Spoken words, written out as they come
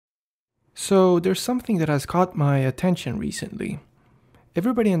So there's something that has caught my attention recently.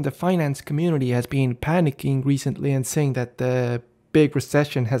 Everybody in the finance community has been panicking recently and saying that the big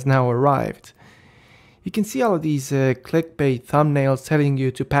recession has now arrived. You can see all of these clickbait thumbnails telling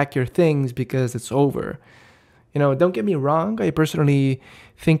you to pack your things because it's over. Don't get me wrong, I personally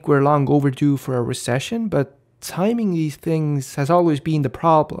think we're long overdue for a recession, but timing these things has always been the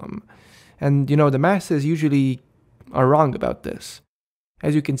problem. And the masses usually are wrong about this.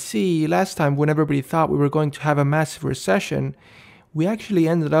 As you can see, last time when everybody thought we were going to have a massive recession, we actually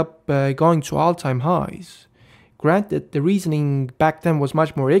ended up going to all-time highs. Granted, the reasoning back then was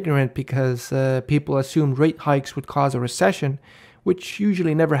much more ignorant because people assumed rate hikes would cause a recession, which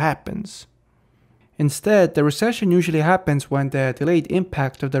usually never happens. Instead, the recession usually happens when the delayed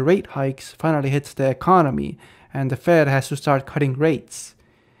impact of the rate hikes finally hits the economy and the Fed has to start cutting rates.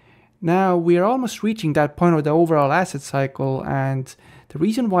 Now, we are almost reaching that point of the overall asset cycle, and the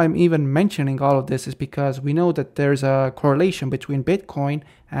reason why I'm even mentioning all of this is because we know that there's a correlation between Bitcoin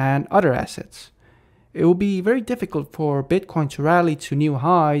and other assets. It will be very difficult for Bitcoin to rally to new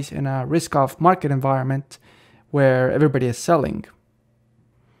highs in a risk-off market environment where everybody is selling.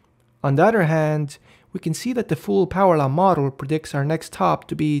 On the other hand, we can see that the full power law model predicts our next top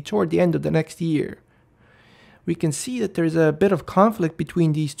to be toward the end of the next year. We can see that there's a bit of conflict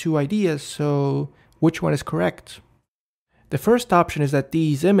between these two ideas, so which one is correct? The first option is that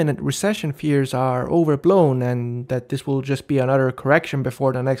these imminent recession fears are overblown and that this will just be another correction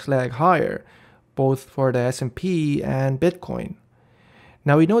before the next leg higher, both for the S&P and Bitcoin.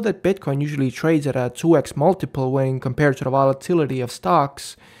 Now we know that Bitcoin usually trades at a 2x multiple when compared to the volatility of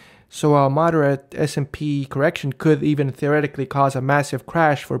stocks, so a moderate S&P correction could even theoretically cause a massive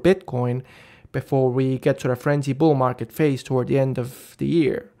crash for Bitcoin before we get to the frenzy bull market phase toward the end of the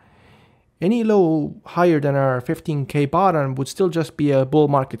year. Any low higher than our 15K bottom would still just be a bull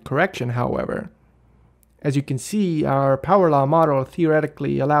market correction, however. As you can see, our power law model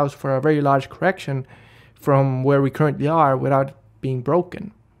theoretically allows for a very large correction from where we currently are without being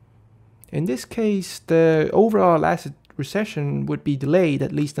broken. In this case, the overall asset recession would be delayed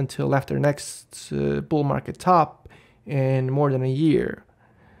at least until after next bull market top in more than a year.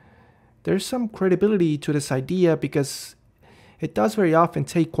 There's some credibility to this idea because it does very often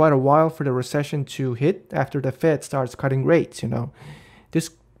take quite a while for the recession to hit after the Fed starts cutting rates,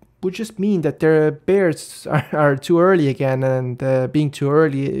 This would just mean that the bears are too early again, and being too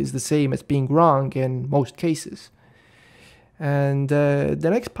early is the same as being wrong in most cases. And the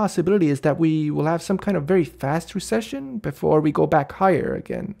next possibility is that we will have some kind of very fast recession before we go back higher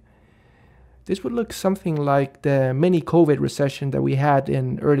again. This would look something like the mini COVID recession that we had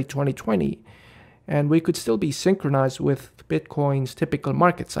in early 2020, and we could still be synchronized with Bitcoin's typical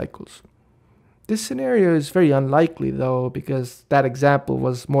market cycles. This scenario is very unlikely though, because that example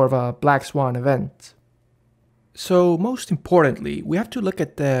was more of a black swan event. So most importantly, we have to look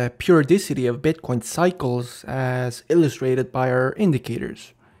at the periodicity of Bitcoin cycles as illustrated by our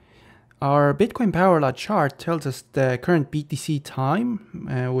indicators. Our Bitcoin power law chart tells us the current BTC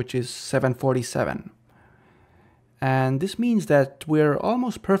time, which is 7:47. And this means that we're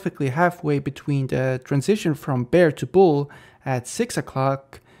almost perfectly halfway between the transition from bear to bull at 6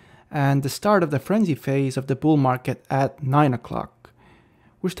 o'clock and the start of the frenzy phase of the bull market at 9 o'clock.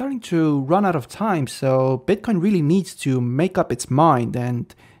 We're starting to run out of time, so Bitcoin really needs to make up its mind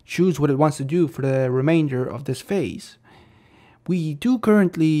and choose what it wants to do for the remainder of this phase. We do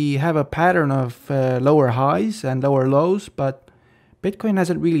currently have a pattern of lower highs and lower lows, but Bitcoin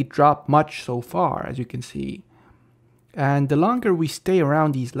hasn't really dropped much so far, as you can see. And the longer we stay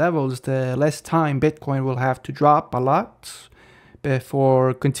around these levels, the less time Bitcoin will have to drop a lot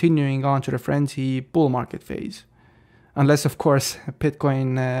before continuing on to the frenzy bull market phase. Unless, of course,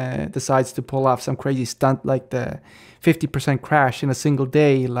 Bitcoin decides to pull off some crazy stunt like the 50% crash in a single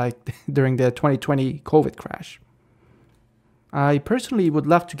day, like during the 2020 COVID crash. I personally would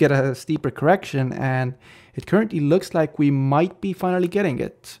love to get a steeper correction, and it currently looks like we might be finally getting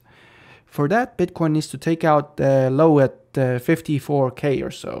it. For that, Bitcoin needs to take out the low at 54K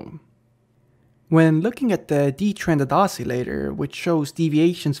or so. When looking at the Detrended oscillator, which shows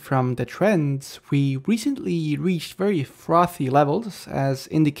deviations from the trends, we recently reached very frothy levels as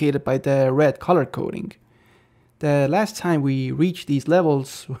indicated by the red color coding. The last time we reached these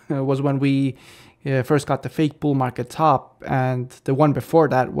levels was when we first got the fake bull market top, and the one before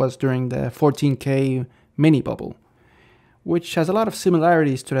that was during the 14K mini bubble, which has a lot of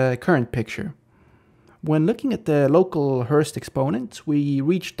similarities to the current picture. When looking at the local Hurst exponent, we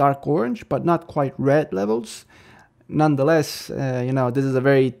reached dark orange but not quite red levels. Nonetheless, this is a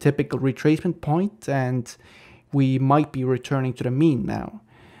very typical retracement point, and we might be returning to the mean now.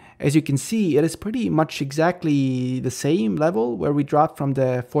 As you can see, it is pretty much exactly the same level where we dropped from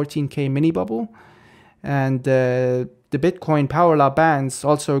the 14K mini bubble. And the Bitcoin power law bands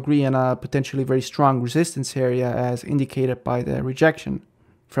also agree on a potentially very strong resistance area as indicated by the rejection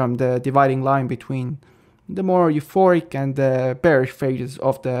from the dividing line between the more euphoric and the bearish phases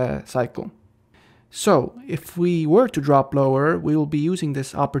of the cycle. So if we were to drop lower, we will be using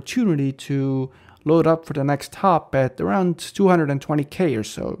this opportunity to load up for the next top at around 220K or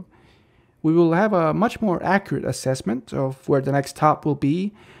so. We will have a much more accurate assessment of where the next top will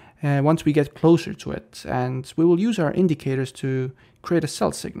be once we get closer to it, and we will use our indicators to create a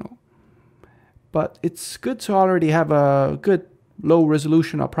sell signal. But it's good to already have a good low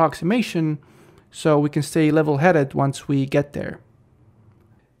resolution approximation so we can stay level-headed once we get there.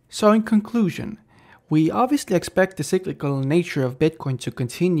 So in conclusion, we obviously expect the cyclical nature of Bitcoin to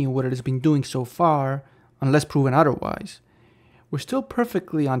continue what it has been doing so far, unless proven otherwise. We're still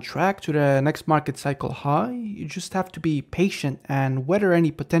perfectly on track to the next market cycle high. You just have to be patient and weather any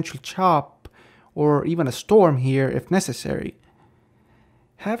potential chop or even a storm here if necessary.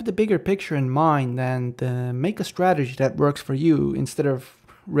 Have the bigger picture in mind and make a strategy that works for you instead of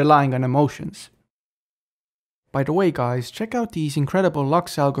relying on emotions. By the way guys, check out these incredible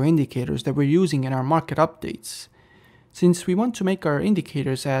LuxAlgo indicators that we're using in our market updates. Since we want to make our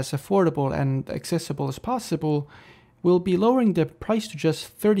indicators as affordable and accessible as possible, we'll be lowering the price to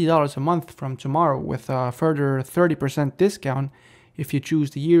just $30 a month from tomorrow with a further 30% discount if you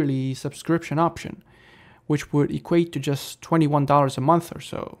choose the yearly subscription option, which would equate to just $21 a month or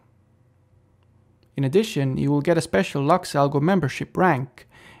so. In addition, you will get a special LuxAlgo membership rank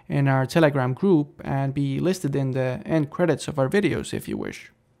in our Telegram group and be listed in the end credits of our videos if you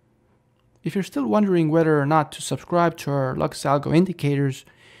wish. If you're still wondering whether or not to subscribe to our LuxAlgo indicators,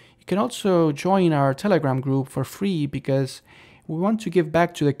 you can also join our Telegram group for free because we want to give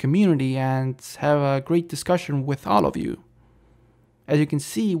back to the community and have a great discussion with all of you. As you can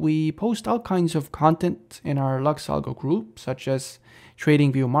see, we post all kinds of content in our LuxAlgo group, such as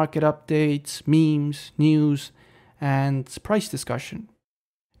TradingView market updates, memes, news, and price discussion.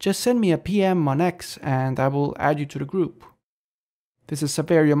 Just send me a PM on X and I will add you to the group. This is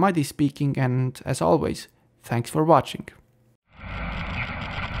Saverio speaking, and as always, thanks for watching.